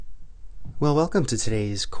Well, welcome to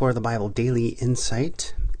today's Core of the Bible Daily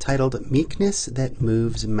Insight titled Meekness That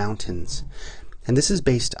Moves Mountains. And this is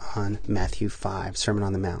based on Matthew 5, Sermon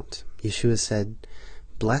on the Mount. Yeshua said,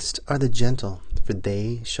 "Blessed are the gentle, for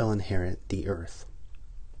they shall inherit the earth."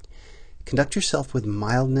 Conduct yourself with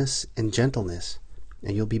mildness and gentleness,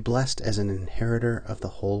 and you'll be blessed as an inheritor of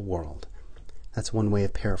the whole world. That's one way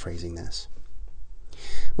of paraphrasing this.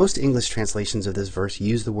 Most English translations of this verse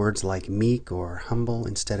use the words like meek or humble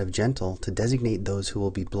instead of gentle to designate those who will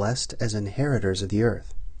be blessed as inheritors of the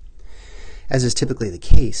earth. As is typically the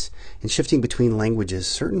case, in shifting between languages,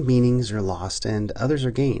 certain meanings are lost and others are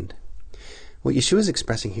gained. What Yeshua is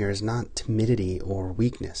expressing here is not timidity or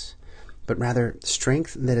weakness, but rather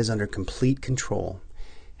strength that is under complete control,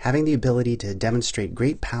 having the ability to demonstrate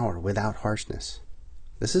great power without harshness.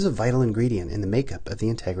 This is a vital ingredient in the makeup of the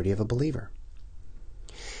integrity of a believer.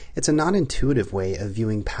 It's a non-intuitive way of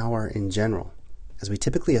viewing power in general, as we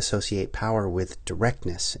typically associate power with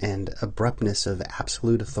directness and abruptness of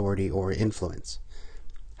absolute authority or influence.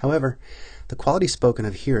 However, the quality spoken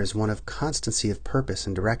of here is one of constancy of purpose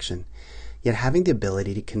and direction, yet having the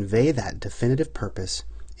ability to convey that definitive purpose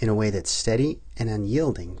in a way that's steady and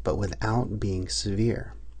unyielding, but without being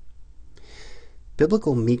severe.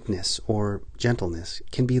 Biblical meekness or gentleness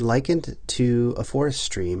can be likened to a forest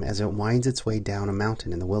stream as it winds its way down a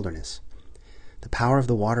mountain in the wilderness. The power of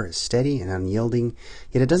the water is steady and unyielding,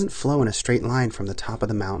 yet it doesn't flow in a straight line from the top of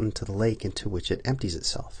the mountain to the lake into which it empties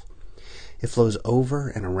itself. It flows over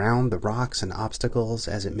and around the rocks and obstacles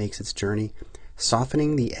as it makes its journey,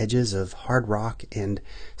 softening the edges of hard rock and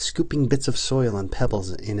scooping bits of soil and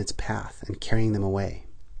pebbles in its path and carrying them away.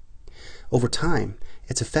 Over time,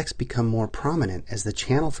 its effects become more prominent as the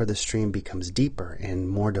channel for the stream becomes deeper and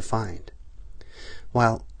more defined.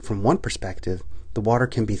 While, from one perspective, the water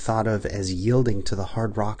can be thought of as yielding to the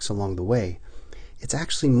hard rocks along the way, it's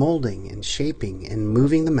actually molding and shaping and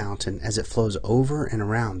moving the mountain as it flows over and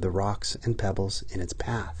around the rocks and pebbles in its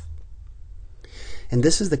path. And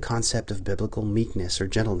this is the concept of biblical meekness or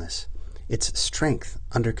gentleness. It's strength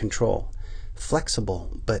under control,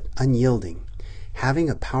 flexible but unyielding, having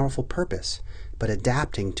a powerful purpose, but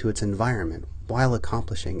adapting to its environment while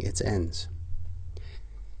accomplishing its ends.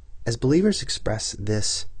 As believers express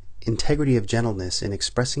this integrity of gentleness in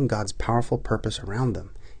expressing God's powerful purpose around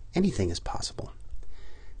them, anything is possible.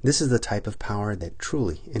 This is the type of power that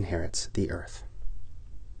truly inherits the earth.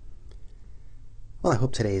 Well, I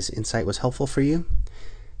hope today's insight was helpful for you.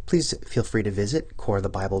 Please feel free to visit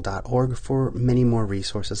coreofthebible.org for many more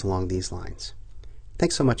resources along these lines.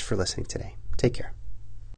 Thanks so much for listening today. Take care.